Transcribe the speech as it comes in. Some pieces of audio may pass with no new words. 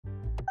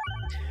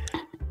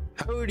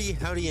Howdy,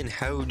 howdy, and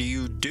how do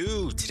you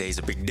do? Today's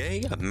a big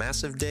day, a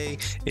massive day.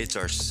 It's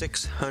our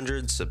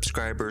 600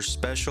 subscriber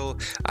special.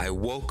 I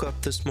woke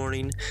up this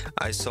morning,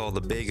 I saw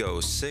the big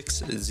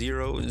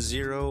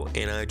 0600,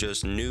 and I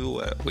just knew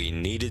what we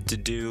needed to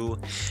do,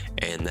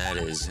 and that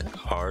is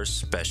our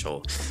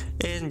special.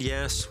 And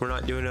yes, we're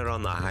not doing it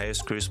on the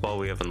highest Cruciball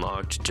we have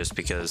unlocked, just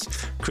because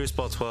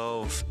Cruciball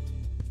 12,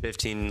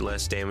 15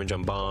 less damage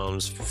on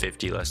bombs,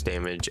 50 less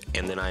damage,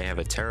 and then I have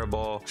a Terra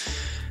Ball.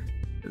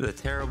 The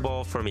Terra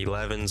Ball from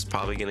 11's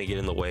probably going to get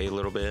in the way a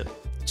little bit,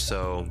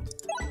 so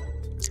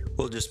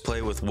we'll just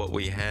play with what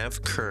we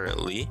have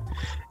currently.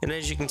 And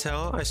as you can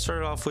tell, I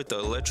started off with the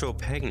Electro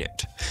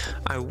Pegnet.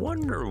 I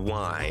wonder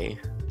why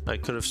I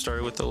could have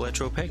started with the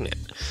Electro Pegnet.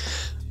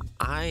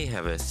 I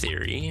have a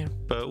theory,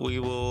 but we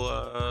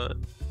will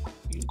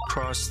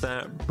cross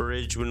that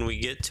bridge when we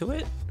get to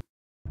it.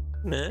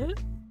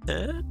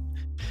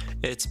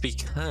 It's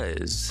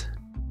because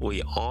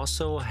we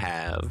also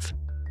have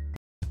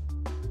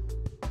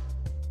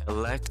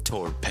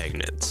Elector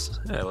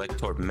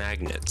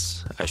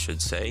magnets, I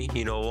should say.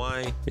 You know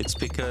why? It's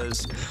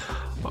because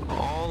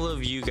all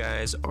of you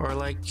guys are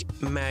like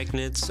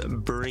magnets,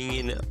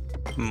 bringing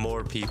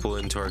more people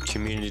into our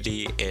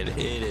community, and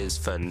it is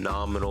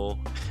phenomenal.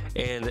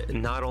 And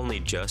not only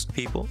just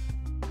people,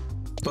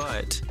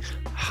 but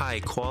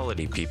high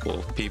quality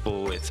people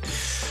with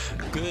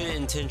good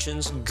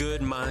intentions,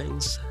 good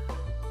minds,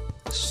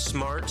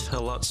 smart, a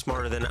lot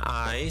smarter than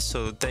I.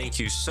 So thank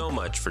you so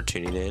much for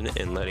tuning in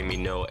and letting me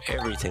know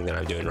everything that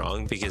I'm doing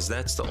wrong, because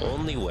that's the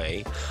only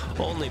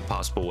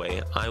possible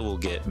way I will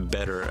get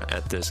better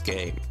at this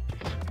game.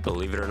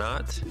 Believe it or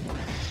not,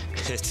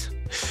 it's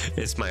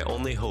my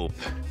only hope.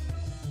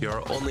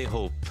 Your only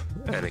hope,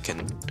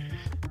 Anakin.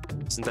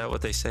 Isn't that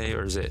what they say,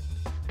 or is it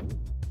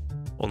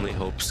only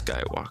hope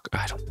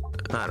Skywalker?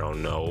 I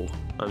don't know.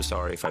 I'm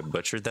sorry if I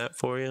butchered that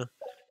for you.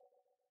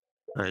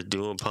 I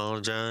do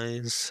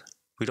apologize.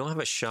 We don't have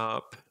a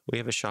shop. We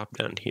have a shop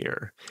down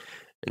here.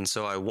 And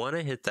so I want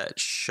to hit that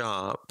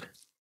shop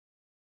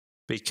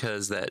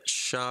because that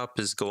shop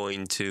is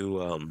going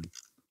to,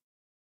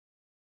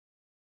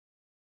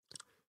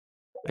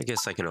 I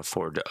guess I can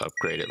afford to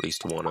upgrade at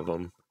least one of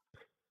them.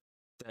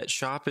 That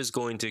shop is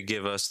going to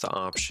give us the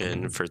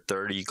option for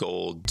 30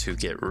 gold to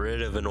get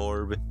rid of an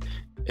orb.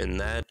 And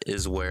that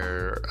is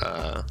where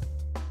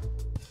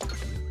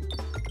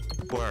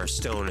our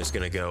stone is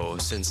going to go.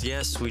 Since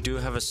yes, we do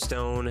have a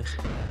stone,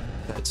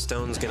 that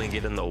stone's going to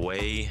get in the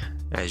way.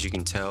 As you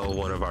can tell,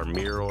 one of our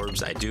mirror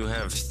orbs. I do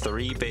have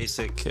 3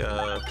 basic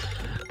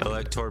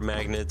Elector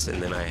magnets,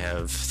 and then I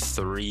have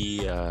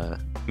 3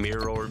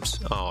 mirror orbs.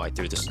 Oh, I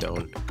threw the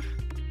stone.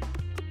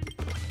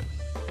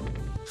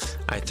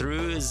 I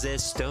threw the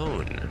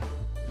stone.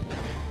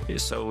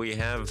 So we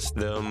have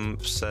them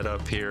set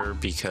up here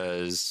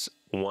because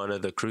one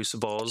of the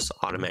Cruciballs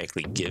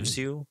automatically gives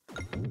you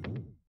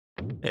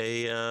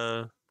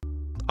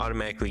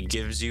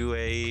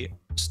a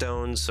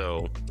stone,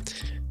 so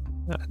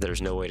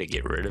there's no way to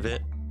get rid of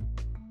it.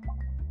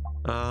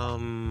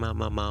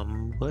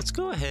 Let's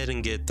go ahead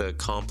and get the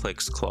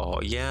complex claw.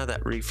 Yeah,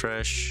 that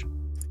refresh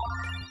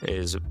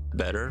is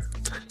better,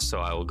 so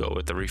I will go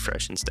with the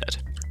refresh instead.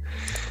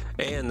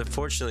 And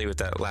unfortunately, with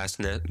that last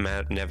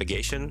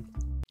navigation,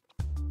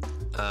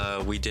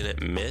 we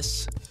didn't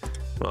miss.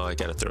 Well, I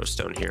gotta throw a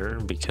stone here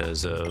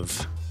because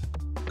of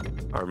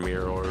our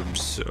mirror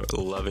orbs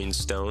loving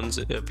stones,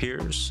 it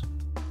appears.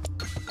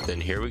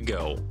 Then here we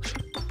go.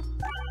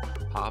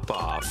 Pop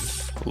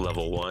off.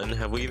 Level 1.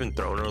 Have we even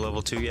thrown our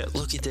level 2 yet?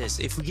 Look at this.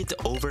 If we get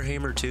the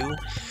Overhammer 2,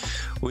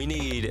 we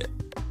need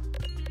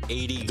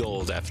 80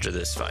 gold after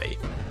this fight.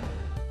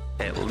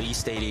 At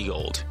least 80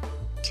 gold.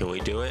 Can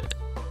we do it?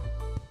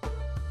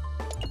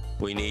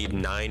 We need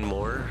 9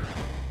 more.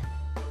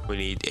 We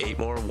need 8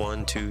 more.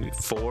 1, 2,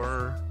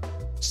 4,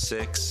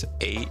 6,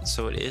 8.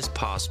 So it is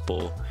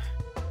possible.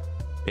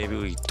 Maybe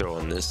we throw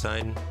on this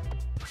side.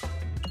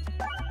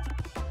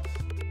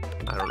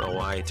 I don't know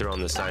why I threw on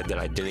the side that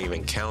I didn't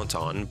even count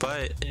on,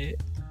 but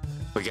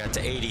we got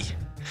to 80.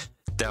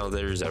 Now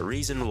there's a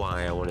reason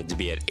why I wanted to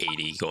be at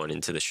 80 going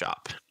into the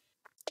shop.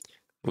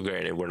 Well,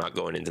 granted, we're not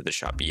going into the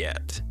shop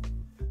yet,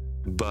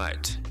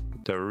 but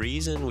the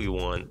reason we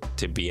want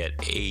to be at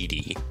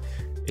 80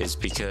 is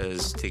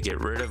because to get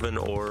rid of an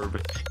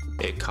orb,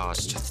 it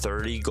costs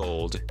 30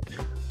 gold,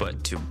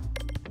 but to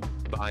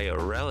buy a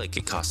relic,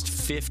 it costs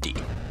 50.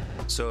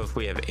 So if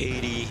we have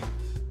 80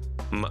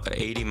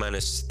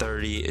 minus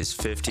 30 is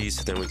 50,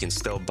 so then we can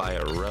still buy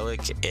a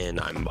relic, and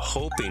I'm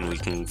hoping we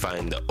can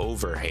find the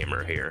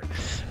Overhammer here,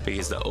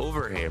 because the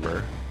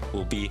Overhammer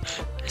will be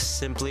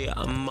simply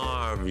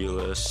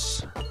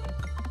marvelous.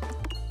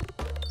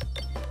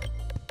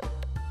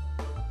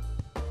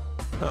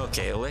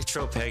 Okay,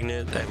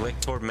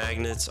 Elector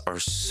magnets are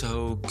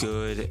so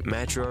good.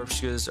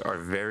 Matriarchs are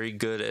very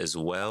good as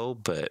well,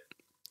 but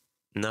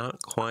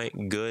not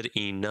quite good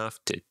enough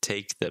to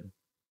take the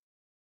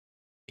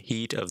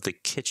heat of the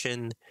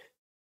kitchen.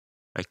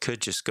 I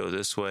could just go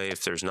this way.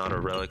 If there's not a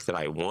relic that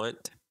I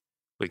want,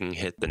 we can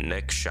hit the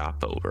next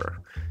shop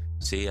over.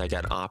 See, I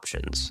got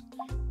options.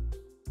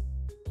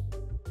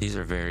 These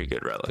are very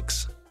good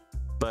relics.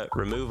 But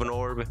remove an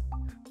orb,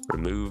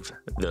 remove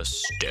the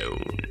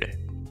stone.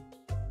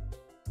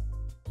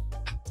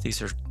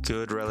 These are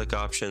good relic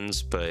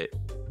options, but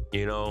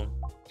you know,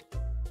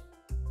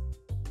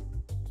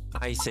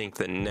 I think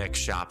the next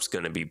shop's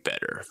gonna be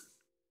better.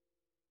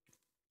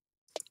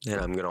 And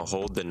I'm gonna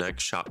hold the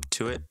next shop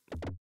to it.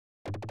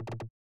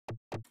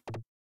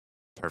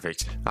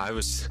 Perfect. I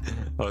was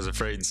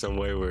afraid some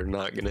way we're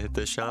not gonna hit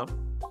this shop.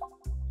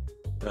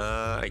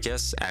 I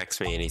guess Ask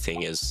Me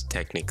Anything is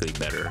technically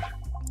better.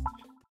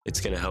 It's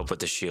gonna help with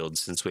the shield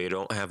since we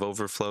don't have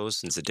overflow,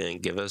 since it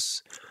didn't give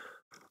us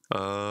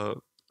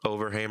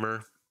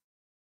Overhammer.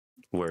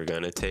 We're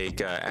gonna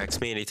take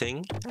Ask Me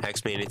Anything.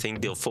 Ask Me Anything,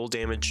 deal full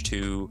damage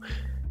to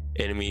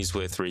enemies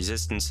with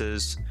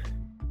resistances.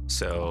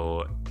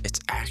 So it's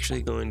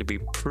actually going to be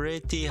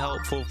pretty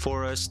helpful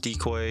for us.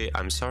 Decoy,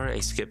 I'm sorry I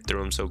skipped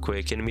through them so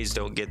quick. Enemies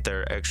don't get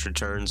their extra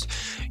turns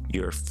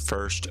your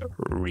first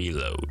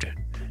reload.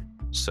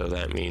 So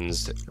that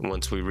means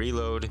once we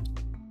reload,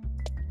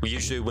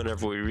 usually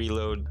whenever we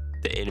reload,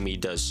 the enemy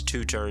does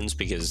 2 turns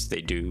because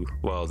they do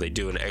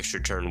an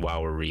extra turn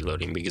while we're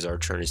reloading because our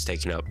turn is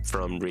taken up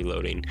from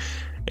reloading.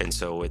 And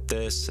so with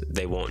this,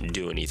 they won't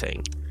do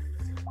anything.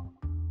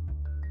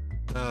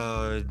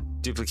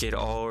 Duplicate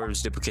all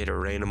orbs, duplicate a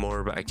random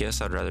orb. I guess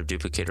I'd rather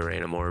duplicate a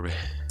random orb.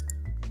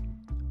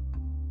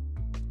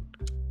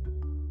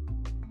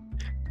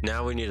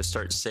 Now we need to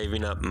start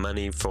saving up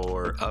money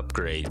for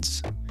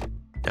upgrades.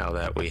 Now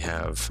that we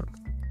have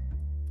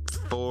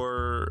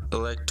 4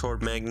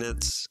 electrode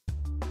magnets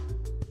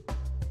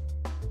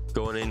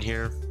going in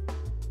here.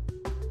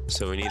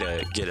 So we need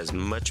to get as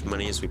much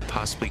money as we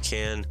possibly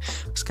can.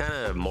 It's kind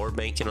of more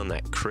banking on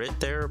that crit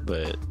there,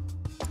 but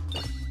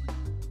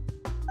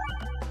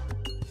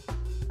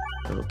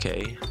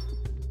okay.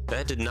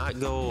 That did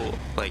not go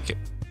like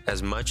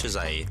as much as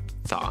I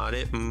thought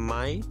it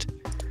might.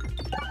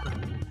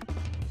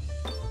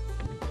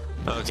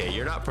 Okay,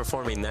 you're not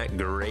performing that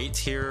great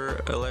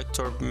here,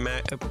 Elector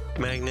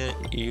Magnet.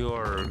 You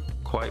are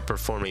quite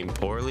performing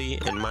poorly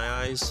in my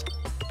eyes.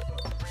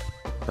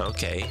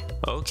 Okay,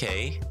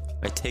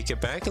 I take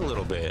it back a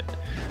little bit.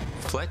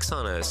 Flex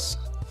on us.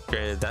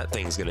 Granted, that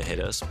thing's gonna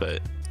hit us,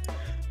 but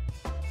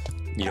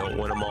you don't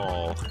win them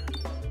all.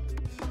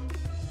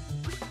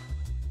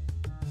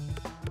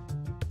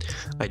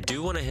 I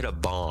do want to hit a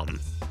bomb,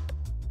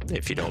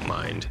 if you don't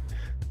mind.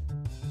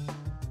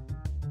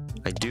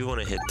 I do want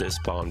to hit this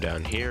bomb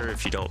down here,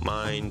 if you don't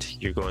mind.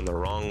 You're going the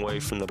wrong way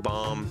from the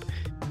bomb.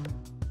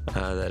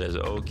 That is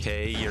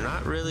okay. You're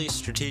not really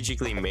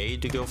strategically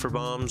made to go for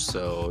bombs,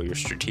 so you're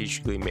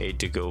strategically made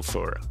to go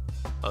for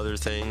other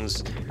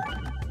things.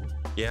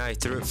 Yeah, I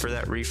threw it for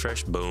that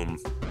refresh. Boom.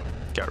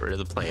 Got rid of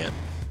the plant.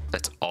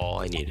 That's all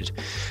I needed.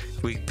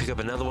 We pick up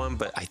another one,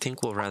 but I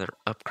think we'll rather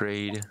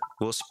upgrade.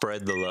 We'll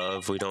spread the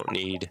love. We don't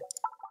need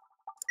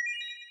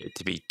it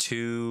to be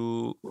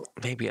too...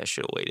 Maybe I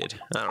should have waited.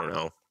 I don't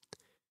know.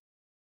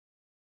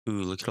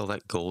 Ooh, look at all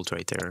that gold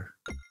right there.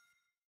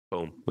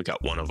 Boom, we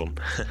got one of them.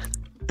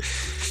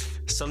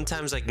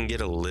 Sometimes I can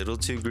get a little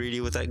too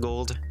greedy with that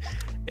gold,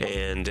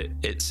 and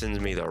it sends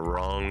me the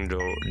wrong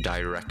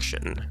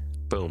direction.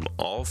 Boom,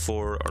 all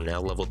 4 are now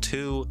level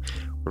 2.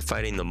 We're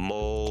fighting the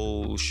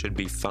mole, should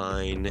be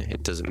fine.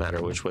 It doesn't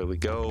matter which way we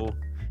go.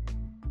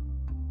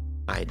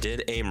 I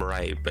did aim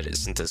right, but it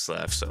sent us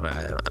left, so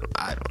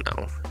I don't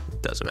know.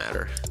 It doesn't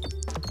matter.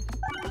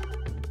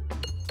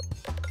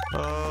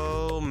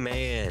 Oh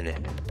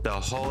man, the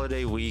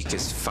holiday week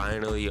is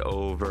finally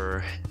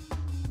over.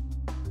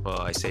 Well,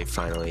 I say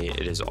finally,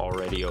 it is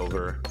already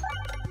over.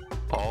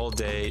 All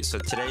day, so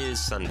today is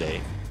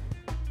Sunday.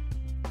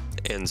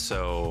 And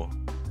so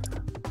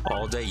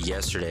all day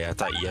yesterday, I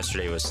thought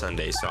yesterday was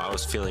Sunday, so I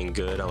was feeling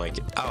good. I'm like,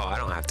 oh, I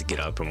don't have to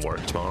get up and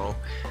work tomorrow.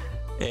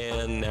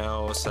 And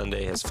now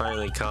Sunday has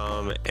finally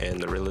come, and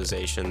the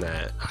realization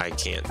that I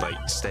can't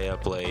like stay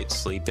up late,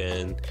 sleep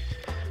in,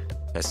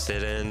 I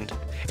sit in,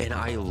 and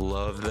I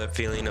love that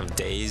feeling of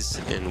days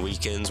and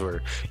weekends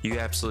where you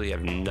absolutely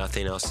have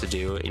nothing else to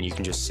do and you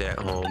can just sit at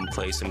home,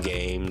 play some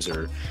games,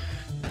 or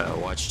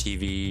watch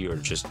TV, or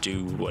just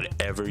do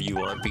whatever you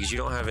want because you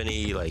don't have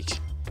any, like,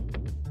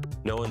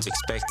 no one's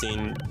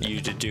expecting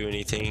you to do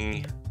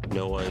anything.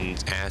 No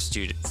one's asked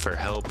you for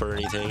help or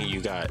anything.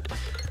 You got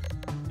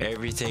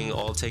everything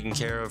all taken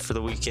care of for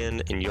the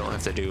weekend and you don't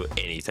have to do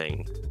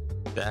anything.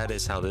 That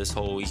is how this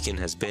whole weekend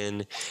has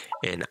been,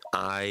 and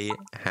I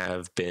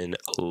have been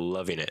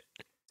loving it.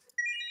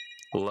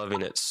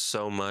 Loving it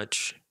so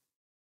much.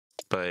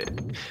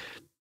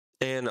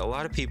 And a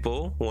lot of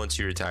people, once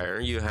you retire,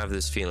 you have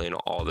this feeling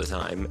all the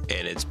time,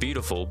 and it's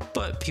beautiful,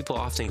 but people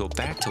often go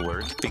back to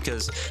work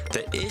because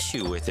the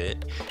issue with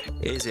it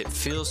is it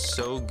feels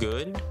so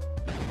good,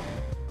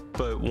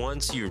 but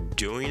once you're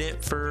doing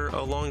it for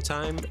a long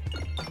time,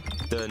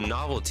 the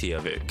novelty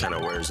of it kind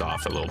of wears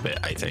off a little bit,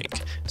 I think.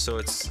 So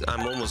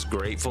I'm almost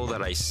grateful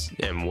that I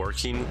am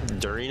working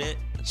during it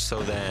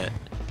so that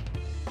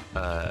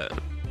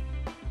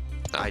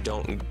I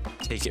don't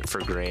take it for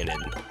granted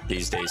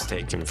these days.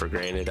 Taken for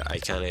granted, I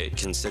kind of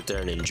can sit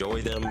there and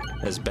enjoy them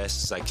as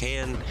best as I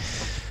can,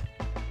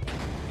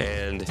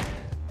 and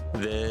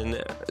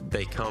then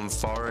they come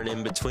far and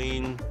in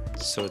between,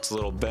 so it's a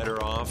little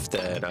better off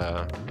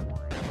that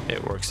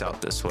it works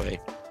out this way.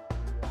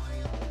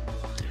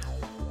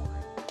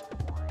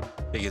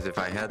 Because if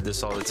I had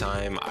this all the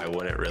time, I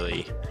wouldn't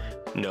really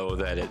know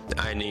that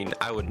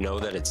I would know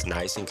that it's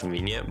nice and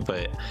convenient,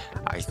 but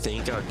I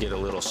think I'd get a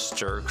little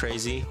stir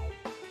crazy.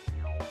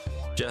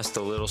 Just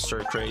a little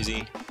stir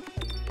crazy.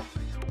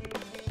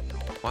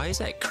 Why is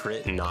that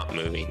crit not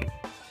moving?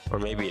 Or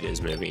maybe it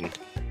is moving,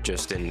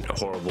 just in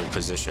horrible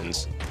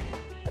positions.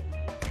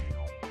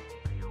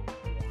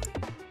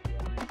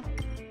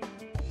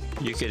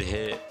 You could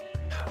hit,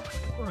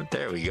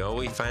 there we go,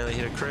 we finally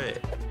hit a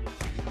crit.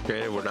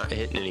 Granted, we're not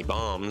hitting any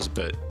bombs,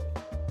 but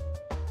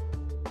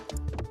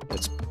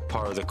that's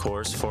par of the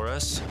course for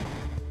us.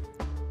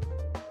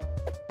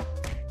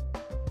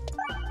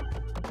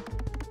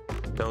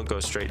 Don't go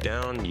straight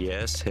down.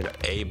 Yes, hit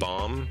a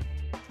bomb.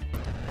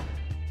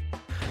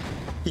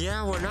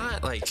 Yeah, we're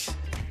not like,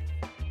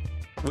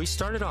 we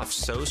started off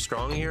so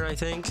strong here, I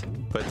think,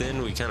 but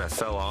then we kind of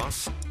fell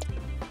off.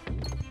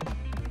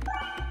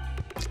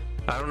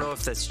 I don't know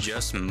if that's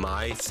just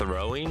my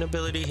throwing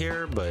ability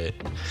here, but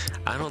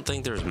I don't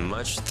think there's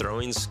much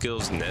throwing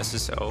skills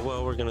necessary. Oh,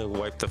 well, we're gonna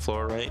wipe the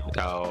floor, right?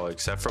 Oh,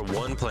 except for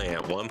one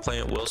plant. One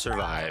plant will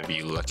survive,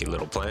 you lucky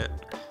little plant.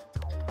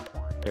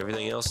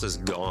 Everything else is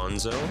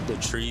gonzo. The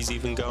tree's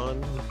even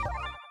gone.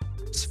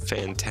 It's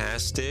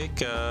fantastic.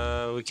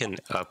 We can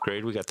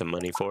upgrade. We got the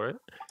money for it.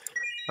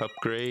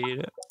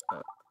 Upgrade.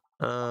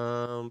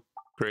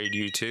 Grade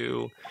you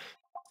too.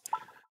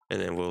 And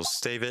then we'll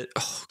save it.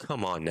 Oh,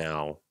 come on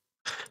now.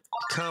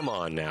 Come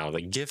on now,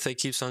 the gift that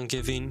keeps on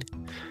giving.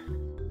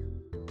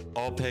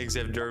 All pegs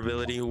have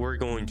durability. We're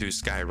going to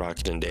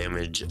skyrocket in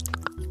damage.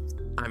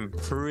 I'm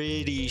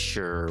pretty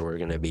sure we're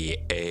gonna be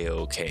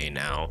a-okay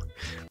now.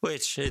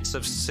 Which, it's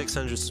up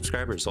 600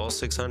 subscribers, all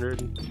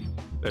 600.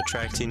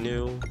 Attracting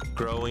new,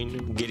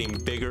 growing, getting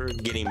bigger,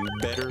 getting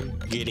better,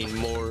 getting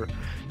more,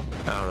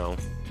 I don't know,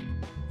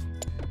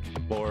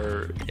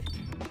 more,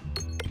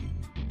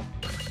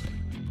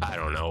 I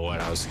don't know what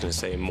I was gonna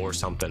say, more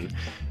something.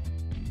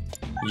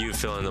 You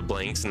fill in the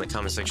blanks in the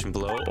comment section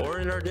below or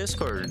in our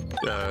Discord.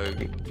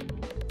 The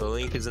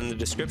link is in the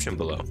description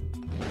below.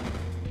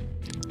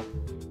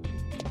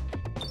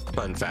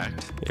 Fun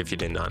fact, if you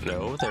did not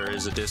know, there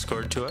is a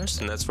Discord to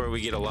us, and that's where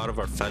we get a lot of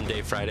our Fun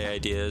Day Friday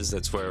ideas.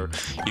 That's where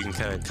you can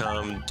kind of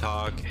come,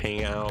 talk,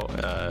 hang out,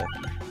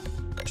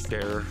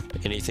 share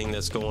anything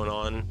that's going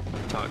on,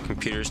 talk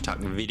computers, talk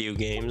video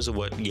games,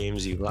 what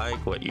games you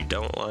like, what you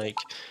don't like,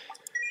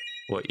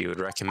 what you would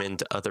recommend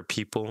to other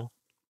people.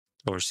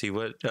 Or see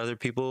what other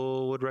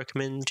people would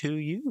recommend to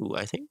you.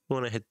 I think we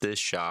want to hit this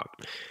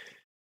shop.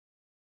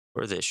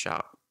 Or this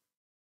shop.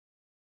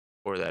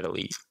 Or that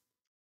elite.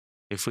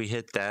 If we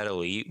hit that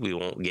elite, we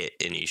won't get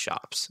any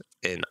shops.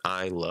 And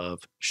I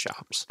love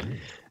shops.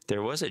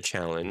 There was a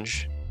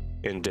challenge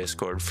in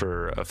Discord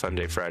for a Fun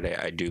Day Friday,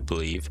 I do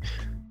believe,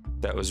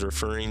 that was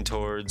referring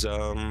towards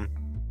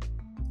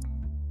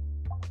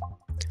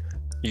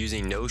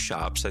using no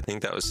shops. I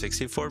think that was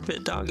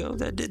 64-bit Doggo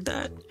that did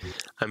that.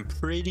 I'm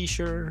pretty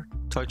sure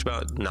talked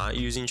about not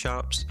using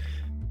shops,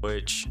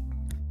 which,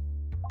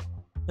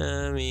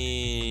 I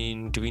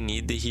mean, do we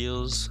need the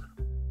heals?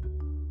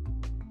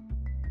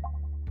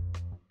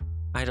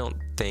 I don't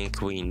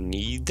think we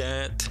need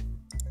that.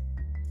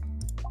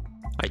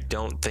 I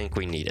don't think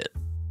we need it.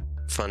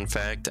 Fun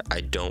fact,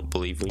 I don't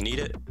believe we need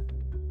it.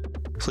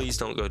 Please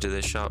don't go to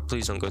this shop.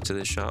 Please don't go to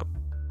this shop.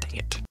 Dang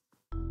it.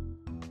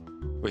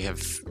 We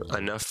have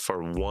enough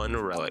for one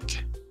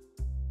relic.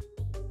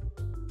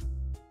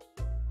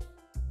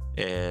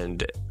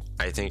 And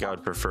I think I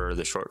would prefer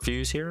the short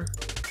fuse here.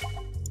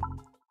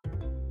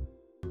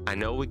 I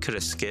know we could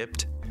have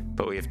skipped,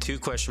 but we have 2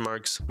 question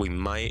marks. We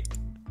might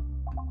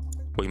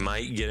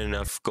get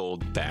enough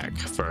gold back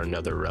for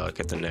another relic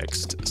at the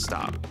next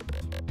stop.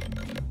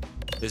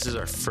 This is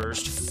our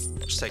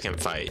second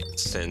fight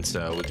since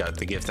we got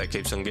the gift that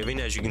keeps on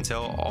giving. As you can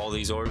tell, all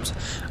these orbs,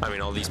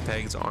 all these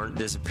pegs aren't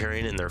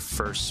disappearing in their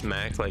first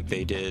smack like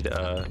they did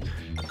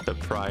the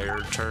prior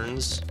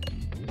turns.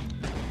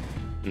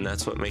 And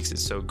that's what makes it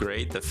so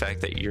great. The fact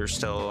that you're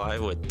still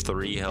alive with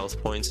 3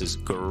 health points is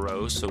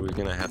gross, so we're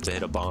gonna have to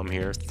hit a bomb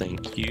here.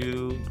 Thank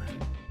you.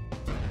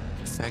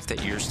 The fact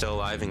that you're still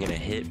alive and gonna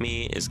hit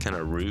me is kind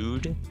of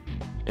rude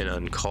and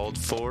uncalled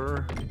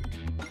for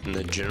in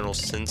the general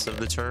sense of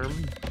the term.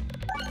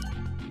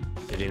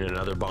 Hitting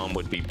another bomb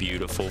would be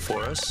beautiful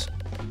for us.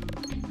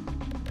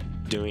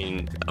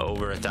 Doing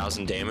over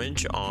 1,000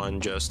 damage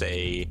on just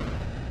a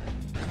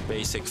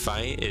basic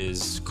fight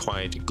is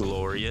quite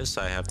glorious,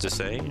 I have to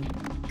say.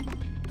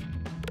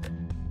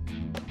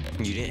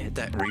 You didn't hit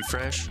that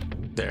refresh?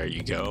 There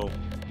you go.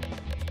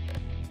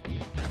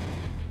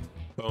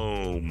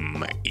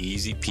 Boom.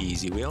 Easy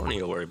peasy. We don't need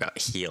to worry about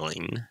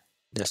healing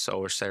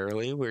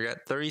necessarily. We're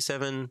at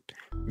 37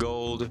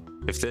 gold.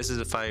 If this is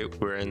a fight,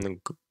 we're in the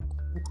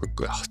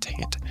Oh,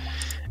 dang it.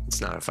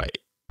 It's not a fight.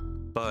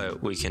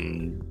 But we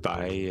can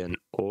buy an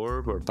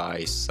orb or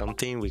buy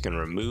something we can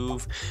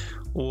remove.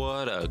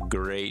 What a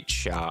great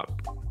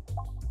shop.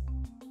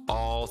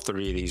 All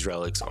 3 of these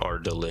relics are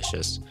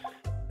delicious.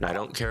 And I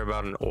don't care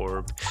about an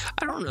orb.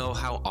 I don't know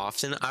how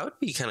often. I would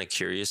be kind of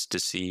curious to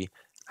see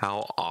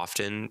how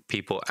often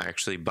people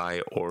actually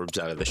buy orbs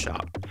out of the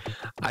shop.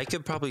 I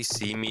could probably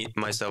see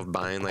myself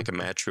buying like a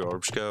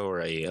Matryoshka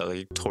or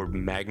a Torb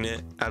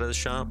magnet out of the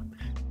shop.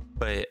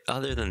 But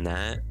other than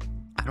that,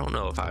 I don't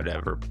know if I would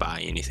ever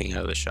buy anything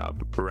out of the shop.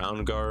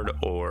 Round guard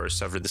or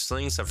suffer the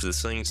sling. Suffer the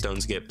sling.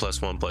 Stones get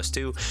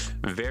 +1/+2.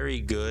 Very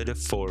good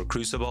for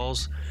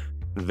cruciballs.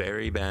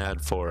 Very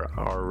bad for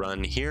our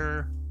run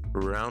here.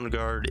 Round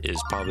guard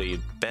is probably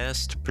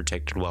best.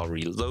 Protected while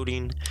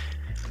reloading.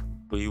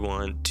 We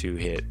want to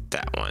hit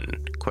that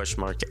one.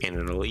 Question mark and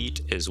an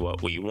elite is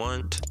what we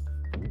want.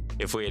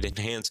 If we had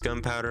enhanced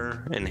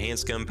gunpowder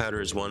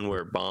is one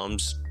where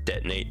bombs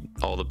detonate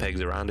all the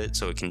pegs around it,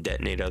 so it can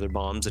detonate other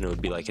bombs and it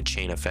would be like a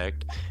chain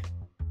effect.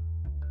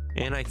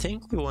 And I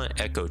think we want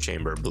echo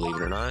chamber, believe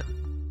it or not.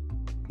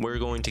 We're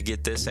going to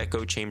get this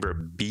echo chamber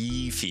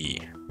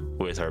beefy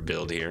with our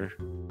build here.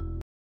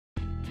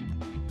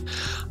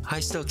 I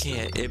still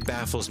can't. It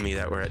baffles me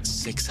that we're at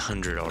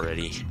 600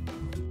 already.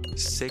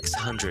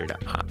 600.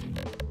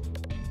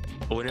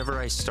 Whenever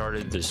I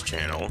started this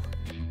channel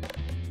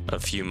a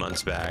few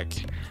months back,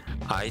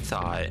 I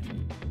thought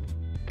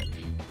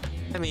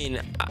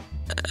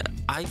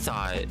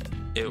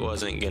it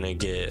wasn't gonna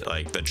get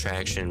like the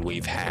traction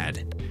we've had,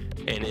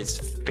 and it's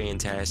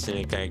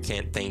fantastic. I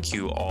can't thank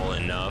you all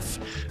enough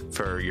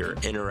for your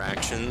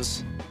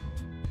interactions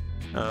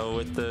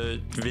with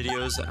the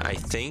videos. I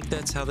think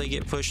that's how they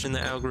get pushed in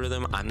the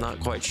algorithm. I'm not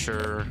quite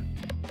sure.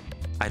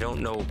 I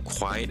don't know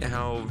quite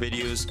how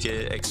videos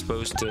get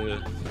exposed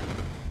to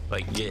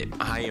like get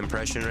high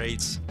impression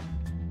rates.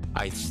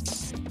 I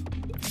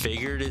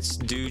figured it's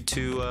due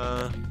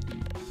to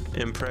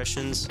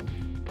impressions,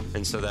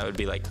 and so that would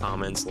be like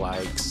comments,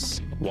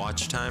 likes,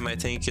 watch time. I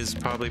think is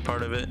probably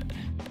part of it.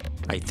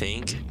 I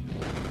think,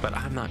 but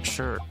I'm not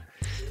sure.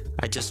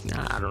 I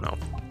don't know.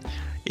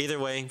 Either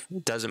way,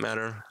 doesn't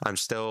matter. I'm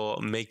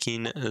still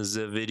making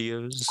the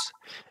videos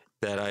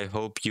that I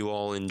hope you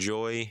all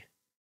enjoy.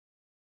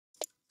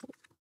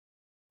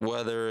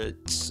 Whether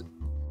it's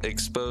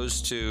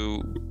exposed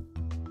to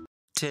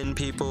 10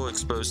 people,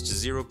 exposed to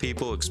 0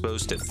 people,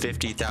 exposed to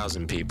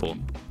 50,000 people.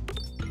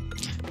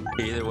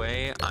 Either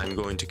way, I'm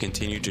going to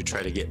continue to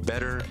try to get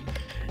better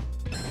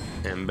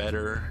and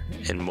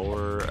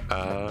more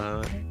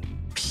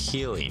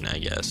appealing, I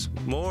guess.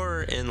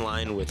 More in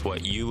line with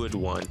what you would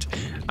want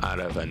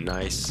out of a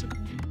nice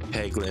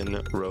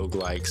Peglin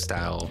roguelike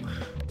style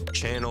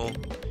channel.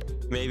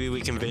 Maybe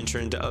we can venture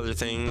into other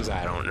things.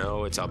 I don't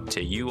know. It's up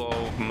to you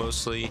all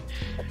mostly.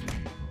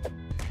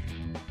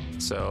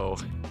 So,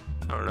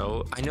 I don't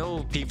know. I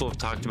know people have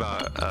talked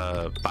about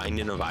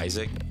Binding of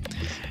Isaac,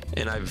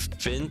 and I've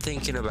been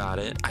thinking about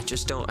it. I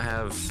just don't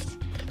have...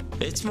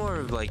 It's more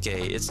of like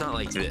it's not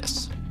like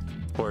this,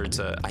 where it's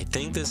I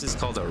think this is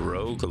called a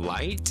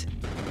roguelite,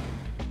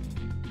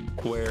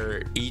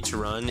 where each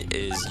run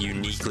is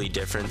uniquely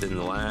different than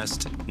the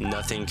last.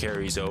 Nothing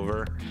carries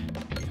over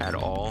at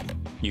all.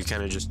 You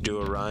kind of just do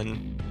a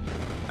run.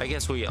 I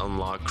guess we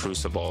unlock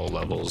Cruciball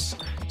levels,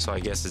 so I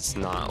guess it's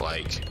not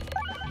like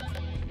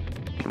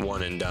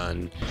one and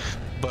done,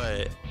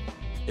 but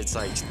it's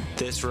like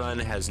this run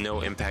has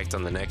no impact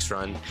on the next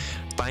run.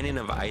 Binding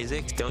of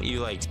Isaac, don't you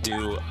like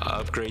do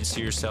upgrades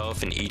to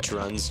yourself and each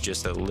run's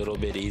just a little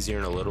bit easier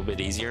and a little bit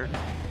easier?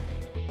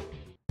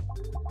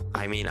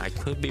 I mean, I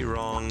could be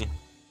wrong,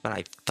 but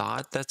I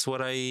thought that's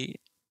what I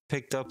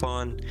picked up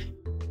on.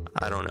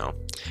 I don't know.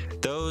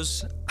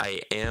 Those I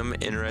am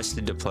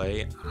interested to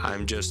play.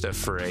 I'm just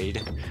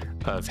afraid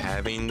of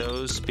having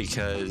those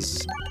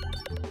because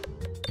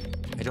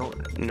I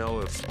don't know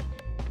if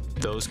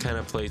those kind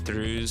of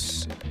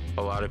playthroughs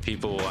a lot of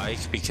people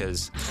like,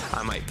 because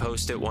I might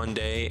post it one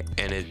day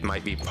and it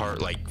might be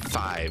part like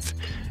 5,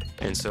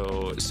 and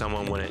so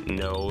someone wouldn't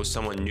know,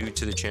 someone new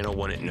to the channel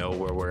wouldn't know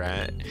where we're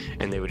at,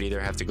 and they would either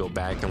have to go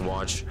back and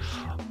watch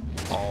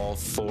all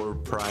 4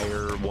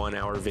 prior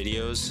 1-hour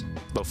videos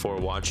before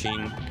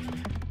watching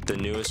the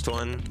newest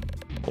one,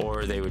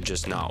 or they would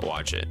just not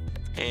watch it.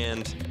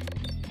 And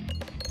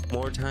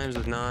more times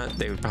than not,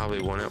 they would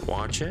probably wouldn't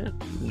watch it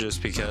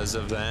just because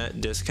of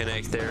that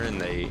disconnect there, and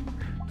they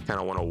kind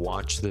of want to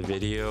watch the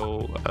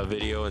video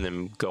and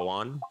then go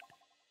on,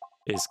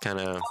 is kind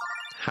of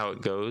how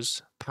it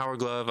goes. Power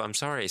glove, I'm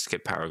sorry I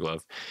skipped power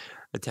glove.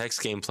 Attacks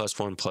gain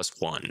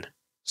 +1/+1,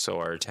 so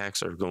our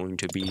attacks are going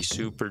to be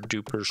super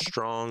duper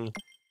strong.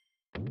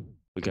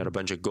 We got a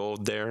bunch of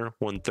gold there,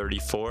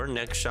 134.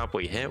 Next shop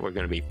we hit, we're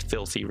going to be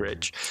filthy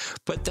rich.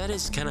 But that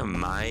is kind of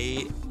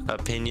my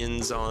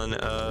opinions on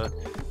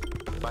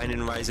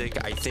Binding of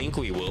Isaac. I think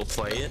we will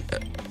play it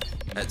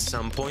at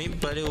some point,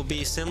 but it will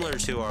be similar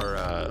to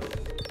our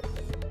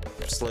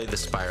Slay the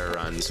Spire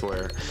runs,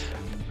 where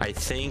I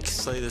think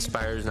Slay the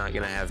Spire is not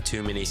going to have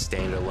too many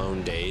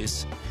standalone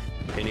days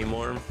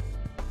anymore.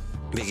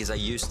 because I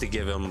used to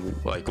give him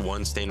like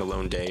one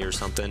standalone day or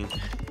something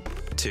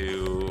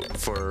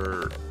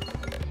for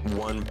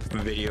one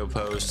video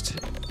post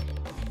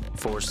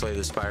for Slay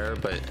the Spire,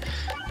 but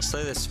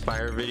Slay the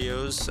Spire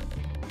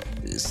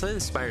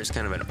is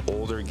kind of an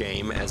older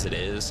game as it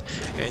is,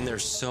 and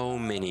there's so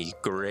many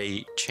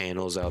great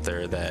channels out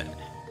there that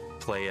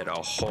play it a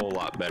whole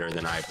lot better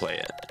than I play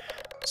it.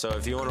 So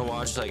if you want to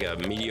watch like a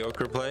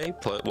mediocre play,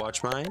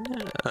 watch mine,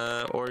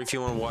 or if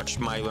you want to watch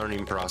my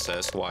learning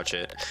process, watch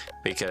it,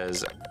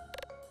 because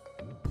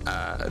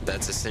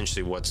that's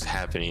essentially what's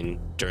happening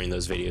during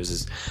those videos.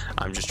 Is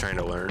I'm just trying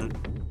to learn,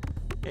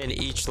 and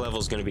each level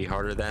is going to be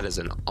harder. That is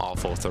an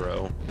awful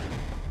throw.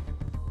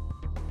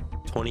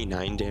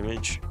 29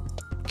 damage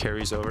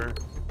carries over.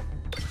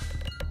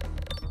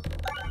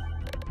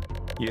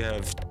 You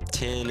have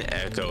 10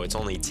 echo. It's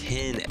only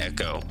 10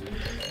 echo.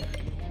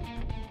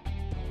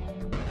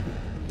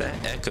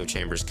 That echo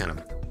chamber is kind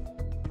of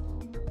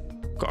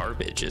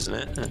garbage, isn't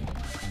it?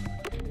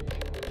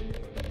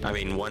 I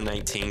mean,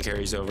 119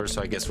 carries over,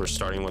 so I guess we're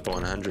starting with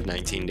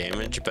 119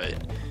 damage, but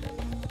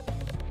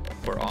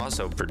we're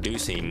also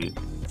producing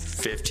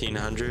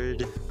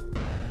 1500.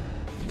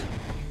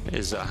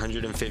 Is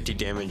 150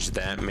 damage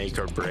that make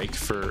or break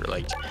for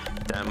like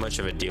that much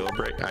of a deal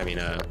break? I mean,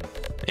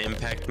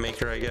 impact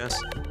maker, I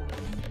guess.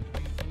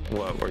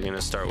 What we're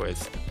gonna start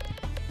with?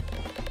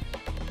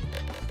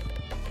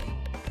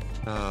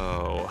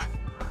 Oh,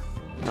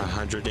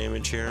 100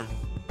 damage here.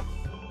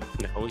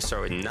 No, we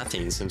start with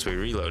nothing since we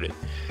reloaded.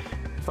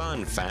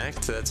 Fun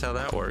fact, that's how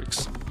that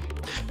works.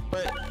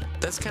 But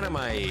that's kind of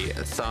my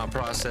thought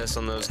process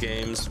on those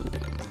games.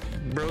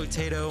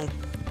 Brotato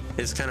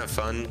is kind of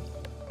fun,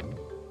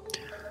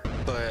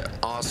 but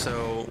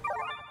also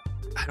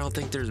I don't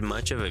think there's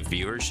much of a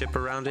viewership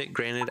around it.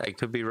 Granted, I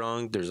could be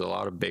wrong. There's a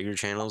lot of bigger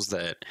channels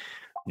that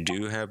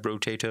do have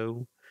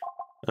Brotato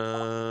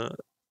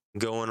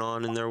going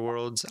on in their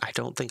worlds. I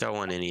don't think I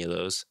want any of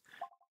those.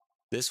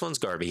 This one's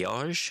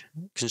garbage.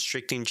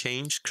 Constricting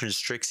change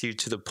constricts you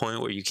to the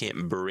point where you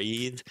can't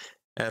breathe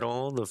at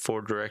all. The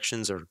 4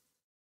 directions are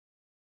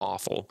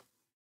awful.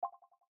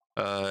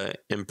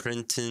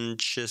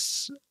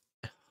 Unpretentious.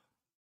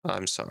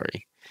 I'm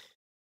sorry.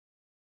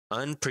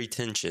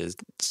 Unpretentious.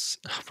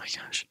 Oh my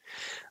gosh.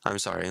 I'm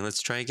sorry.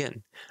 Let's try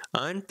again.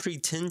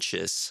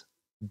 Unpretentious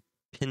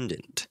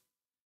pendant.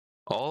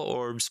 All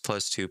orbs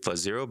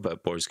 +2/+0,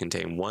 but boards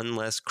contain 1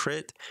 less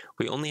crit.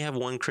 We only have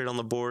 1 crit on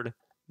the board.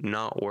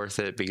 Not worth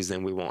it, because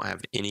then we won't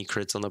have any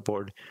crits on the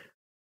board.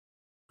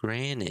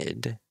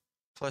 Granted,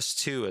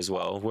 +2 as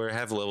well. We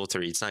have level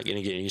 3. It's not going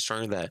to get any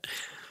stronger than that.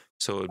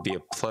 So it would be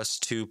a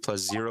 +2/+0,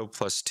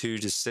 +2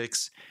 to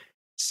 6,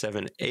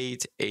 7,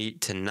 8,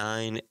 8 to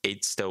 9.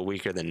 8's still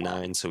weaker than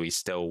 9, so we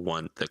still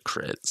want the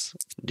crits.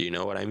 Do you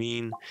know what I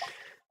mean?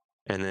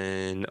 And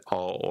then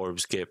all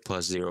orbs get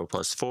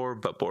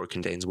 +0/+4, but board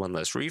contains 1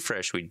 less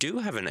refresh. We do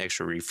have an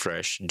extra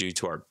refresh due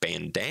to our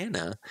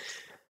bandana,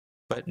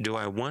 but do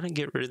I want to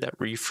get rid of that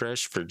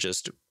refresh for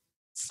just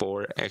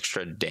 4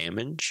 extra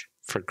damage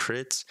for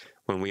crits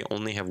when we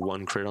only have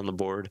 1 crit on the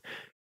board?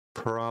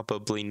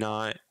 Probably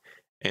not.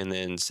 And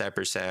then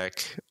Sapper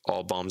Sack,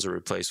 all bombs are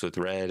replaced with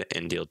red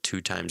and deal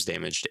 2 times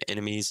damage to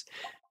enemies.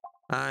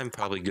 I'm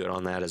probably good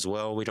on that as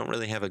well. We don't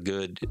really have a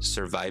good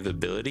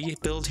survivability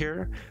build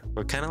here.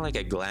 We're kind of like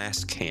a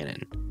glass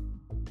cannon.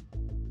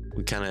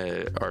 We kind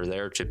of are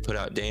there to put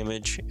out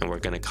damage, and we're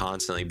going to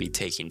constantly be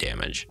taking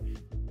damage.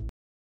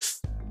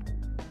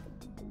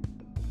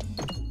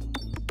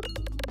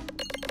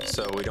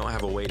 So we don't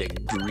have a way to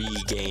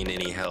regain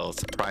any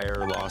health,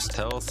 prior lost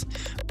health,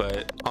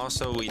 but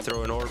also we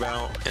throw an orb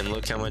out and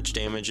look how much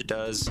damage it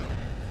does.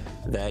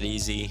 That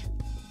easy.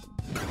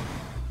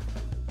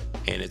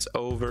 And it's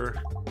over.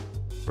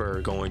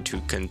 We're going to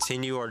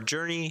continue our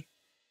journey.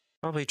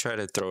 Probably try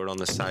to throw it on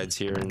the sides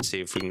here and see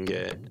if we can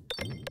get...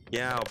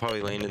 Yeah, I'll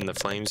probably land in the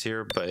flames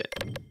here, but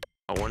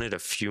I wanted a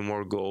few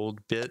more gold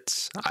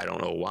bits. I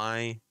don't know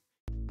why.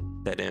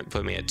 That didn't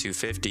put me at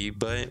 250,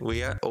 but we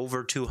got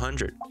over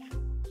 200.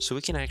 So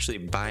we can actually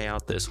buy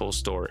out this whole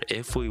store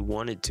if we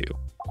wanted to.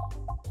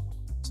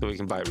 So we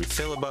can buy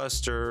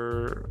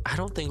Refilibuster. I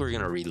don't think we're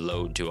going to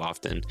reload too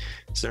often.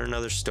 Is there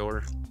another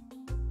store?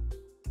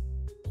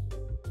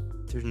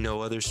 There's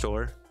no other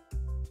store?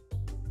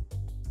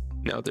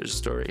 No, there's a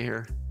store right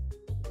here.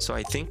 So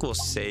I think we'll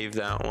save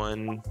that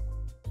one.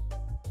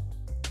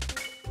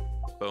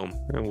 Boom.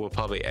 And we'll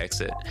probably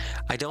exit.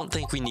 I don't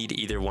think we need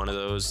either one of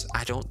those.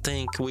 I don't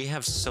think we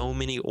have so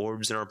many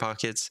orbs in our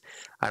pockets.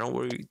 I don't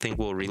really think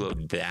we'll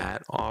reload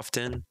that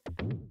often.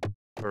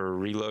 For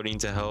reloading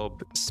to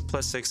help.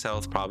 +6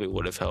 health probably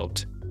would have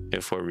helped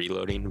if we're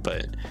reloading,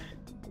 but...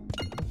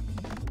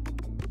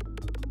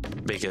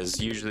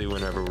 Because usually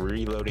whenever we're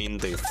reloading,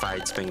 the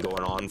fight's been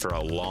going on for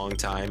a long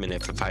time, and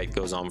if a fight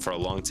goes on for a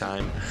long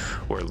time,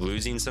 we're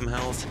losing some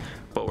health,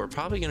 but we're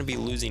probably going to be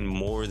losing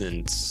more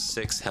than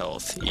 6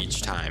 health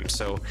each time.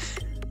 So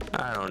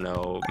I don't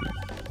know.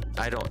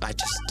 I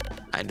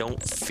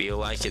don't feel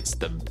like it's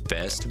the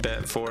best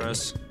bet for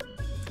us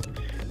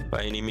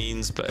by any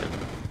means, but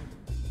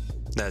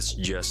that's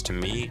just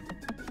me.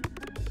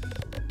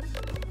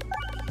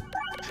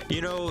 You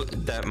know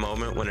that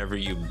moment whenever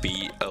you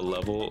beat a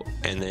level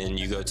and then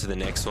you go to the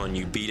next one,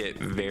 you beat it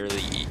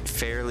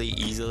fairly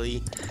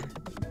easily,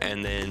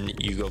 and then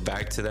you go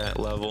back to that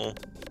level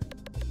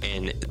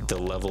and the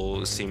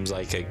level seems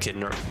like a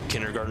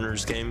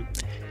kindergartner's game?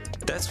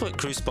 That's what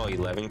Cruciball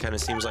 11 kind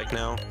of seems like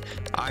now.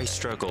 I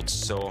struggled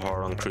so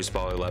hard on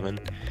Cruciball 11.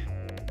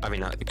 I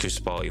mean, not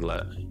Cruciball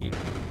 11,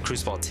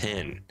 Cruciball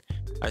 10.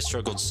 I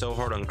struggled so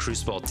hard on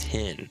Cruciball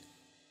 10.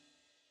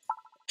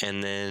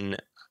 And then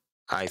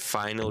I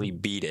finally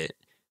beat it.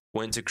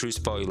 Went to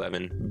Cruciball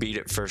 11, beat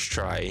it first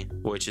try,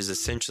 which is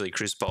essentially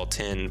Cruciball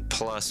 10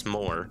 plus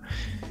more.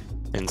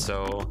 And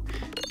so,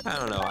 I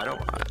don't know.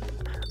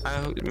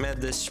 I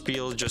made this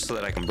spiel just so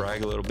that I can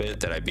brag a little bit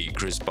that I beat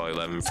Cruciball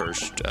 11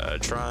 first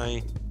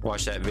try.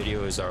 Watch that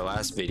video, is our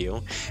last video.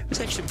 It was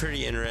actually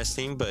pretty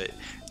interesting, but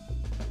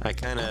I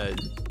kind of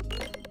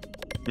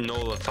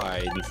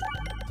nullified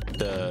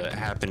the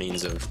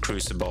happenings of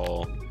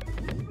Cruciball.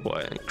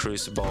 What?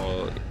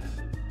 Cruciball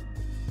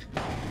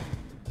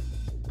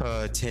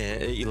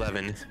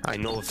 11. I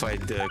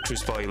nullified the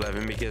Cruciball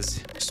 11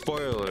 because,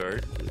 spoiler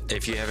alert,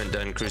 if you haven't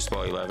done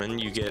Cruciball 11,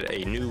 you get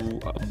a new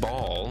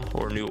ball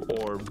or new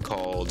orb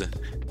called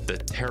the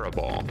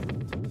Terraball.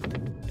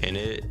 And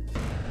it,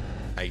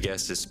 I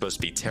guess, is supposed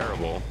to be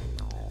terrible.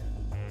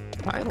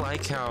 I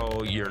like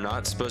how you're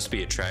not supposed to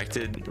be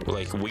attracted,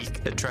 like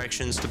weak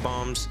attractions to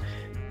bombs,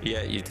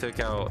 yet you took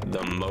out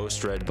the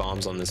most red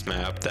bombs on this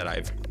map that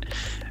I've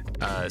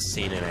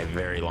seen in a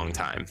very long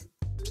time.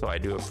 So I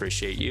do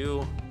appreciate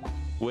you.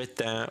 With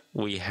that,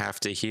 we have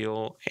to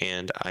heal,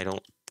 and I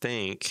don't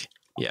think,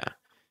 yeah,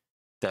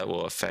 that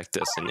will affect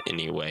us in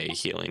any way,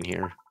 healing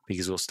here,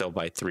 because we'll still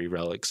buy 3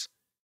 relics.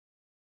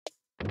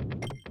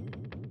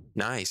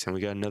 Nice, and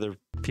we got another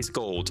piece of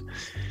gold.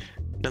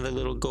 Another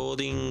little gold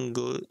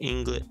ingot.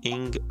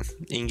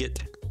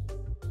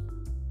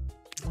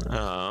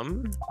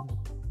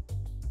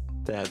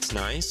 That's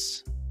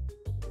nice.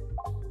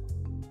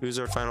 Who's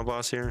our final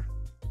boss here?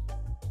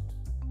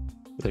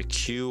 The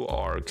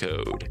QR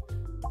code.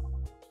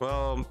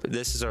 Well,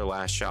 this is our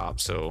last shop,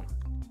 so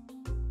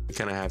we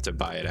kind of have to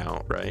buy it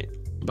out, right?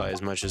 Buy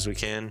as much as we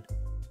can.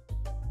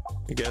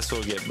 I guess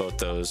we'll get both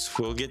those.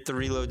 We'll get the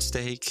reload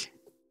stake.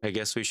 I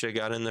guess we should have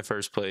got it in the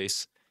first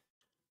place,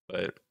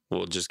 but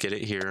we'll just get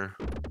it here.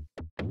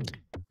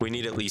 We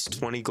need at least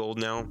 20 gold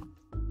now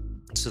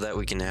so that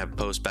we can have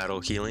post-battle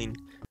healing.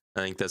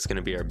 I think that's going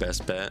to be our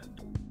best bet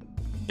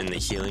in the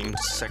healing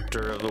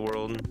sector of the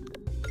world.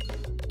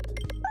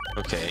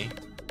 Okay.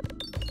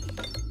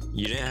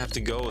 You didn't have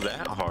to go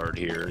that hard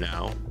here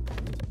now.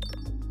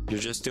 You're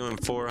just doing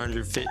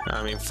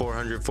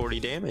 440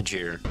 damage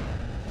here.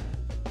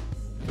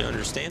 You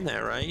understand that,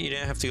 right? You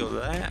didn't have to go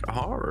that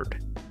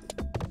hard.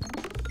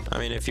 I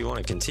mean, if you want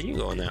to continue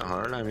going that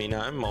hard, I mean,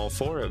 I'm all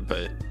for it,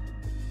 but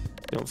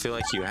you don't feel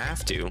like you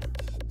have to.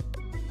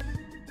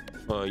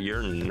 Well,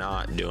 you're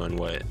not doing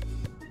what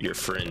your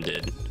friend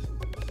did.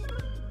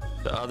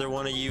 The other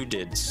one of you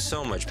did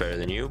so much better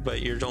than you,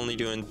 but you're only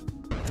doing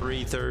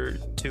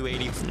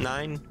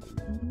 289.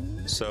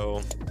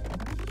 So,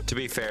 to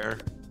be fair,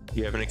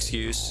 you have an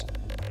excuse.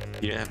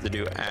 You didn't have to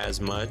do as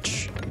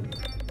much.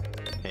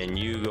 And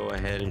you go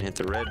ahead and hit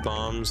the red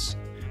bombs.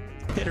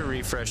 Hit a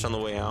refresh on the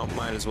way out.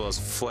 Might as well as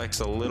flex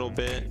a little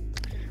bit.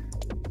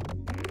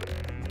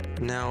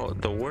 Now,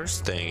 the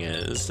worst thing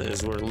is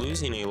we're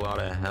losing a lot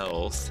of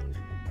health.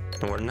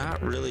 And we're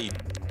not really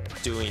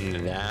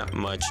doing that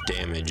much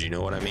damage, you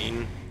know what I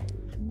mean?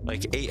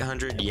 Like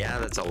 800, yeah,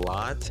 that's a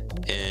lot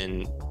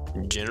in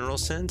general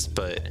sense,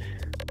 but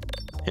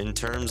in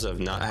terms of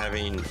not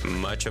having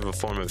much of a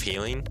form of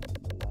healing,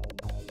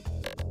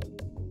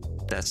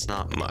 that's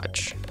not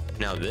much.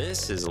 Now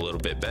this is a little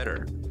bit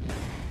better,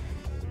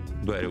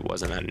 but it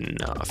wasn't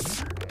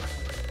enough.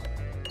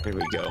 Here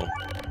we go.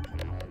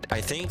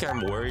 I think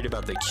I'm worried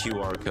about the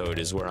QR code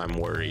is where I'm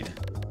worried.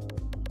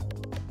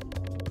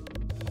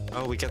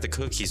 Oh, we got the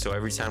cookie, so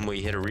every time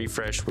we hit a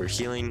refresh, we're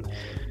healing.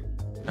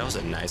 That was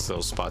a nice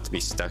little spot to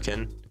be stuck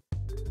in.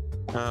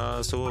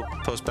 So we'll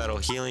post-battle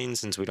healing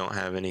since we don't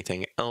have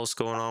anything else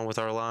going on with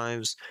our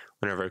lives.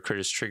 Whenever a crit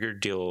is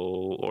triggered, deal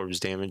orbs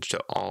damage to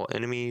all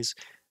enemies.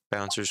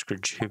 Bouncers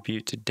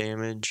contribute to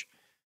damage.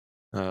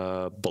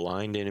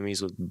 Blind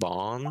enemies with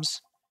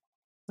bombs.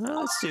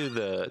 Let's do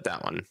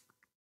that one.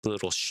 The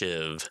little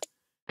shiv.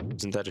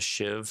 Isn't that a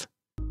shiv?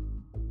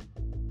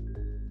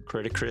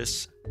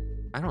 Criticris.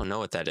 I don't know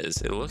what that is.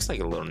 It looks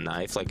like a little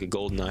knife, like a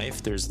gold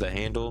knife. There's the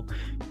handle,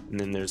 and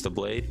then there's the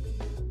blade.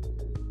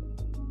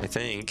 I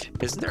think.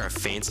 Isn't there a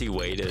fancy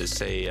way to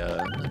say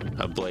a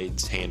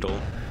blade's handle?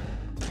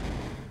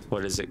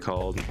 What is it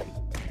called?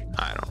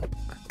 I don't know.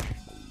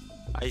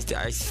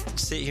 I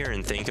sit here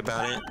and think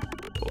about it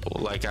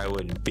like I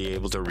would be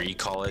able to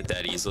recall it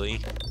that easily.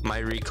 My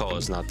recall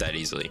is not that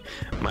easily.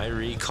 My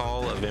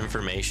recall of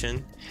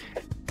information,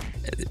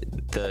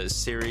 the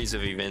series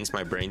of events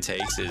my brain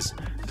takes is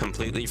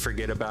completely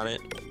forget about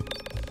it,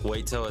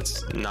 wait till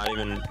it's not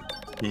even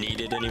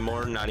needed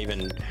anymore, not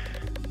even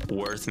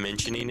worth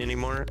mentioning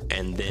anymore,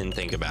 and then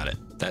think about it.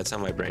 That's how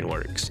my brain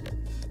works.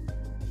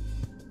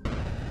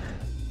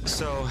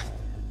 So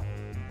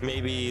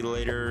maybe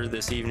later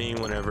this evening,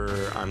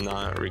 whenever I'm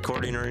not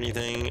recording or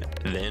anything,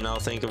 then I'll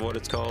think of what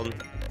it's called.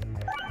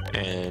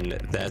 And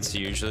that's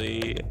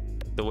usually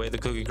the way the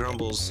cookie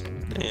crumbles,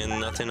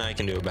 and nothing I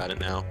can do about it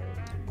now.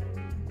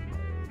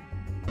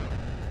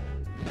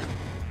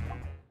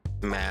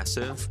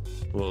 Massive.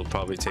 We'll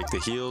probably take the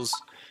heals,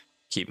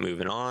 keep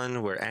moving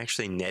on. We're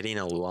actually netting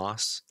a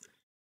loss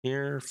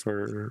here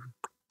for,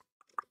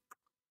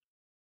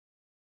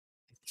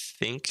 I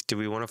think, do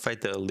we want to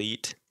fight the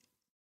elite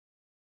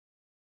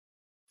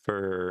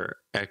for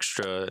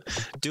extra?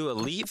 Do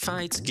elite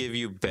fights give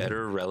you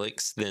better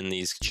relics than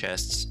these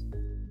chests?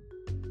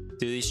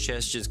 Do these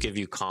chests just give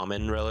you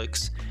common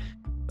relics?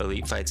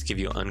 Elite fights give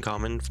you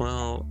uncommon?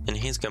 Well,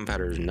 enhanced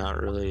gunpowder is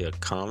not really a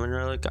common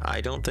relic,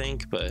 I don't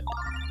think, but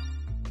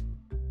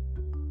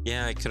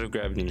yeah, I could have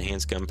grabbed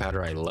enhanced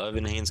gunpowder. I love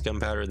enhanced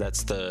gunpowder.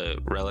 That's the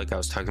relic I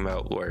was talking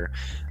about, where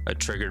a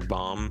triggered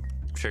bomb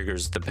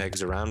triggers the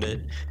pegs around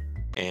it,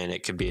 and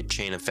it could be a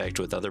chain effect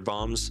with other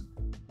bombs,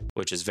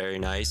 which is very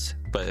nice,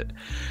 but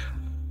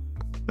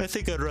I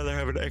think I'd rather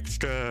have an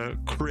extra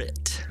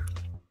crit.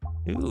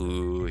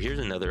 Ooh, here's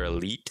another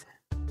elite.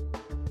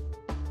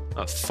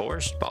 A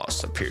forest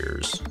boss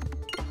appears.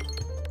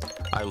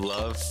 I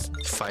love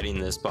fighting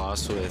this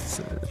boss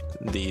with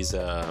these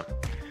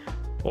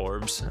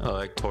orbs,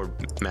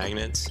 electorb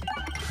magnets,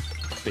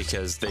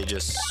 because they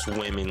just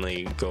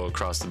swimmingly go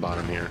across the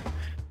bottom here.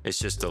 It's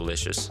just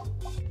delicious.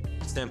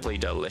 Simply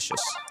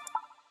delicious.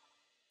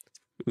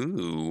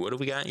 Ooh, what do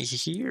we got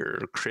here?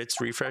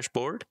 Crits refresh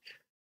board.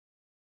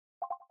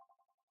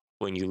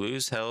 When you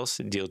lose health,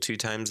 deal 2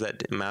 times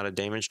that amount of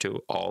damage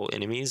to all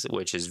enemies,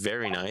 which is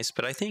very nice.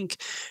 But I think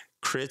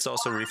crits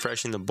also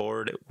refreshing the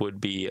board would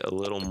be a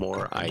little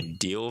more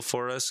ideal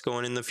for us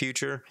going in the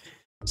future,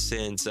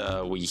 since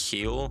we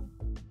heal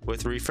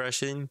with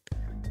refreshing.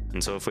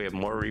 And so if we have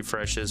more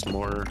refreshes,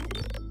 more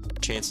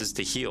chances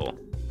to heal.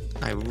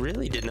 I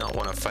really did not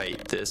want to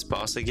fight this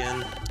boss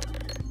again,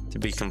 to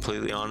be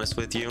completely honest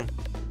with you.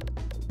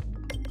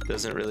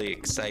 Doesn't really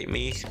excite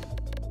me.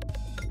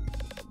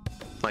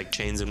 Like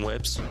chains and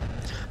whips.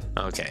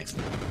 Okay,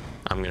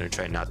 I'm gonna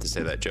try not to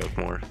say that joke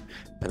more.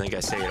 I think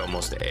I say it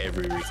almost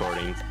every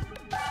recording,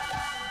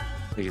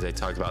 because I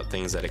talk about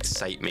things that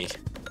excite me,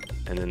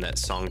 and then that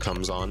song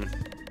comes on.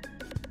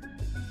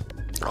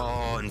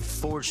 Oh,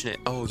 unfortunate.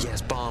 Oh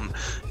yes, bomb.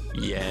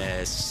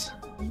 Yes,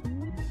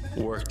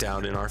 worked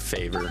out in our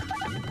favor.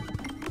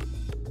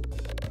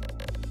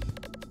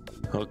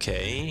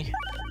 Okay,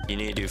 you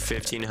need to do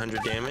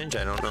 1500 damage.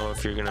 I don't know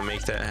if you're gonna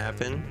make that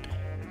happen.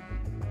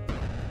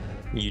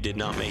 You did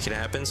not make it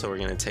happen, so we're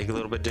gonna take a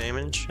little bit of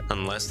damage,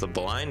 unless the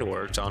blind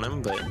worked on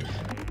him, but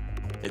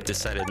it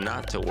decided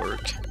not to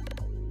work.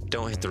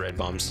 Don't hit the red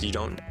bombs.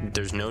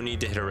 There's no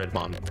need to hit a red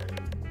bomb.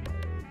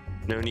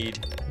 No need.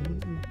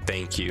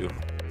 Thank you.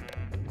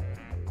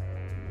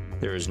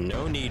 There is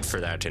no need for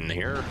that in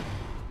here.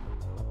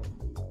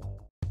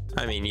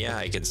 I mean, yeah,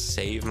 I could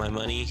save my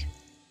money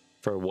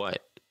for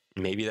what?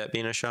 Maybe that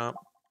being a shop.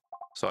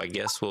 So I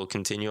guess we'll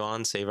continue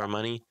on, save our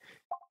money.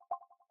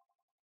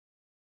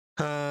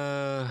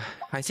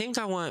 I think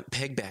I want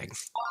peg bag.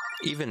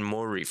 Even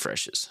more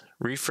refreshes.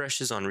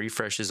 Refreshes on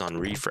refreshes on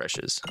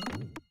refreshes.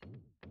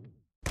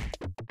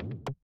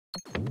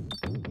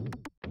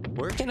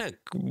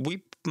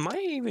 We might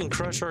even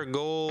crush our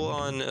goal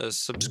on a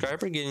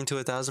subscriber, getting to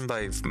 1,000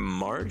 by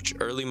March,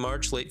 early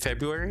March, late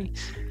February.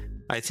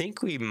 I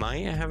think we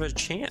might have a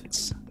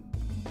chance.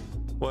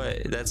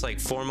 What, that's like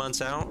 4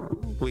 months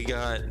out? We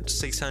got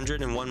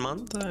 600 in 1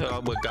 month?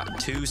 We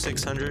got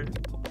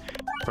 600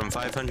 from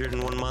 500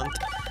 in 1 month.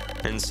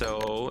 And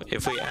so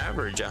if we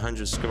average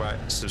 100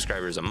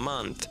 subscribers a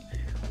month,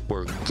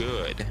 we're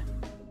good.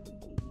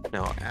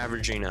 Now,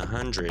 averaging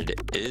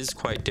 100 is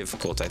quite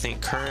difficult. I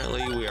think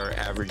currently we are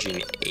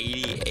averaging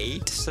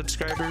 88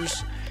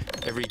 subscribers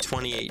every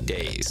 28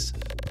 days.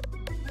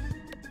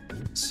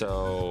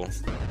 So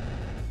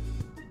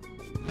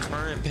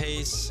current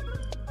pace,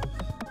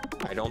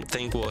 I don't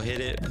think we'll hit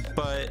it,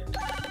 but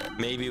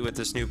maybe with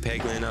this new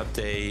Peglin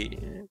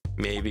update,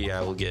 maybe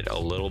I will get a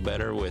little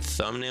better with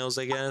thumbnails,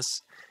 I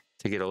guess,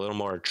 to get a little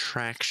more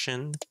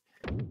traction.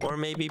 Or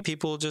maybe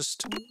people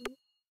just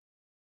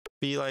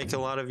be like a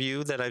lot of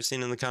you that I've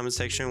seen in the comment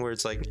section, where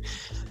it's like,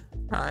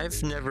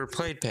 I've never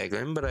played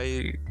Peglin, but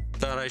I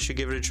thought I should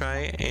give it a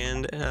try,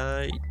 and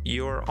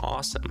you're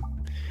awesome.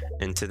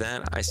 And to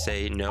that I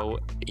say, no,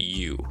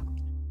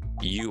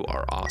 you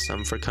are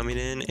awesome for coming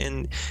in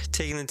and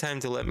taking the time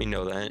to let me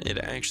know that. It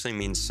actually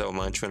means so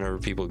much whenever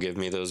people give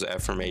me those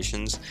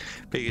affirmations,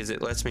 because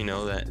it lets me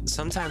know that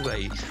sometimes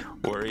I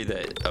worry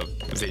that a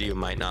video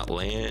might not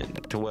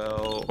land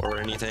well or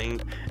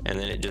anything, and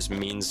then it just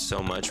means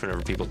so much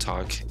whenever people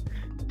talk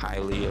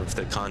highly of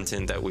the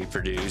content that we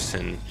produce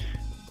and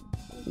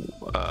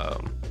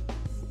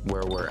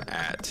where we're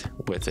at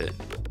with it.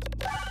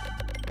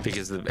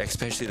 Because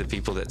especially the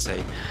people that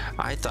say,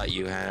 I thought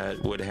you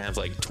would have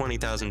like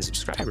 20,000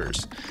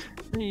 subscribers.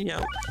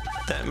 Yeah,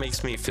 that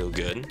makes me feel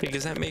good,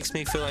 because that makes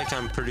me feel like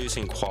I'm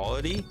producing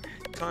quality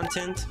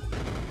content.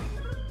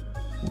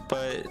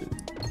 But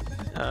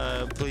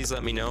please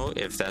let me know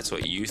if that's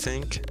what you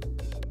think.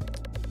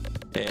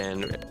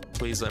 And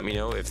please let me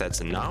know if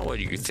that's not what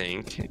you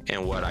think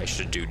and what I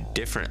should do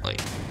differently.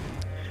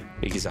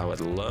 Because I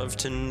would love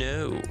to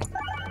know.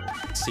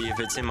 See if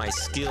it's in my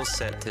skill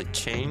set to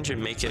change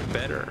and make it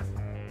better.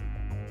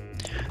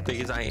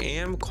 Because I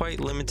am quite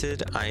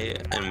limited. I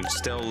am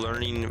still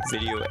learning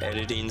video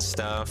editing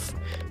stuff.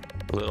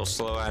 A little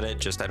slow at it,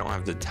 just I don't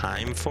have the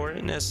time for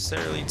it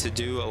necessarily to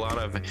do a lot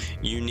of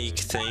unique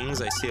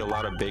things. I see a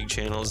lot of big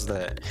channels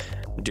that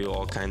do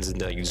all kinds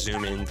of like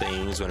zoom in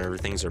things whenever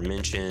things are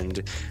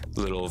mentioned,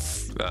 little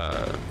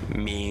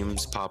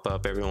memes pop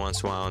up every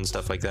once in a while and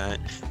stuff like that,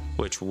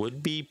 which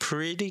would be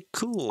pretty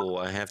cool,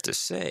 I have to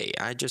say.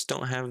 I just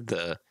don't have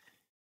the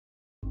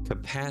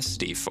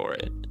capacity for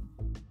it,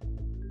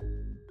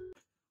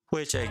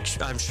 which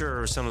I'm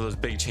sure some of those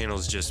big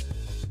channels just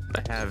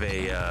have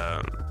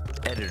a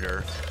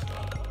editor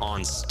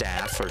on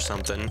staff or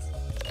something,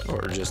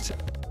 or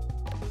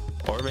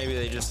maybe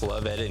they just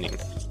love editing,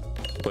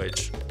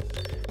 which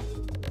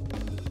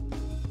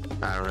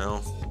I don't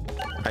know.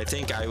 I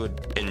think I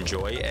would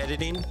enjoy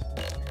editing,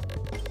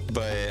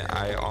 but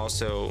I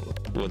also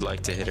would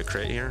like to hit a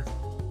crit here.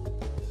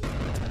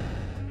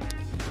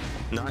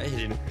 Not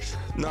hitting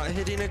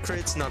a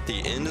crit's not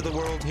the end of the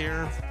world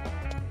here.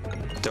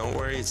 Don't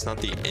worry, it's not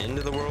the end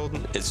of the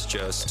world, it's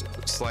just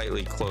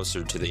slightly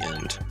closer to the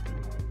end.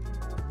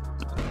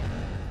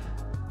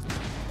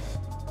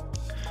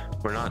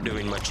 We're not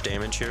doing much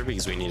damage here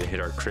because we need to hit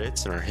our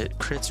crits, and our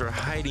crits are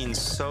hiding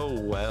so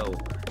well.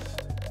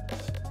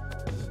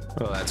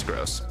 Oh, that's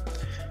gross.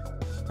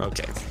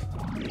 Okay.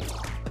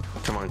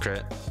 Come on,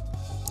 crit.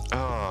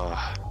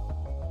 Oh.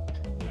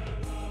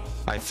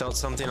 I felt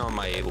something on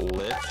my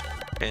lip,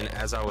 and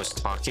as I was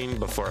talking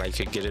before I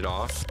could get it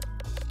off,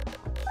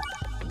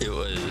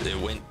 it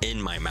went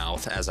in my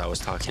mouth as I was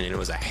talking, and it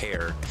was a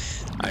hair.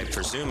 I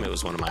presume it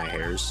was one of my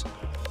hairs.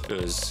 It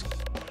was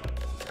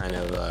kind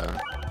of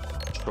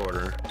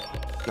shorter,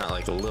 not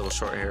like a little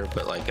short hair,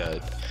 but like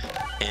a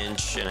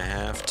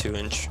 1.5 to 2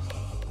 inch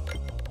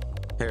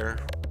hair.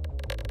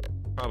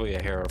 Probably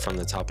a hair from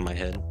the top of my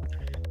head.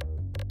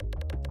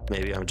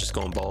 Maybe I'm just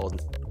going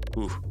bald.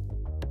 Ooh.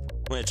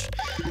 Which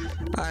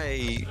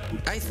I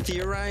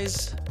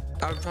theorize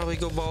I would probably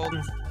go bald,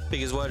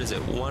 because what is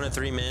it, 1 of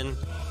 3 men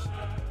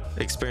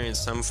experience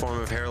some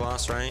form of hair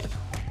loss, right?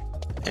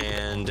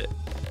 And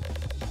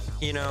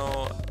you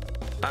know,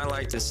 I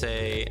like to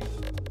say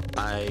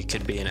I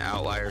could be an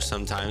outlier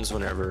sometimes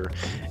whenever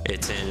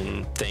it's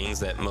in things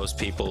that most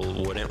people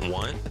wouldn't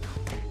want,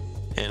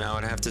 and I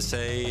would have to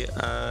say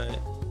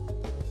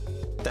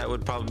that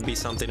would probably be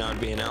something I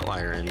would be an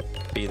outlier in.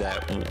 Be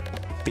that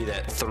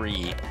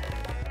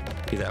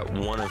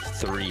 1 of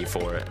 3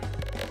 for it.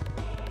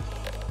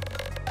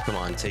 Come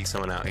on, take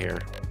someone out here.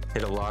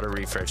 Hit a lot of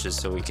refreshes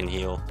so we can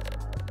heal.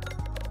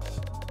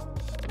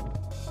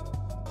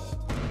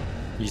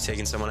 You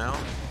taking someone out?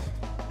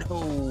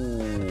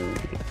 No.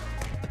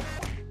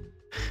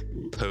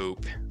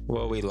 Poop.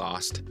 Well, we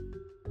lost.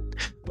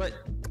 But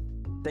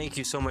thank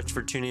you so much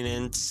for tuning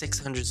in.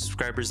 600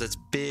 subscribers, that's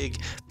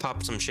big.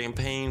 Pop some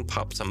champagne,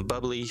 pop some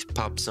bubbly,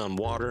 pop some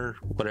water,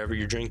 whatever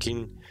you're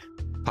drinking.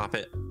 Pop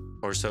it.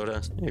 Or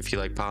soda, if you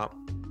like pop.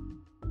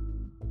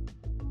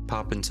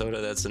 Pop and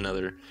soda, that's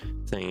another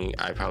thing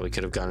I probably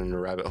could have gone in a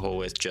rabbit hole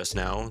with just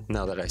now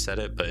that I said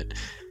it, but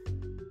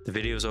the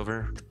video's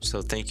over.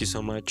 So thank you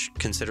so much.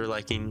 Consider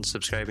liking,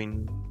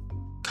 subscribing,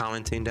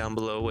 commenting down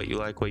below what you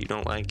like, what you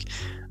don't like.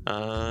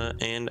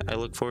 And I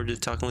look forward to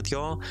talking with you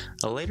all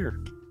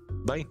later.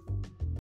 Bye.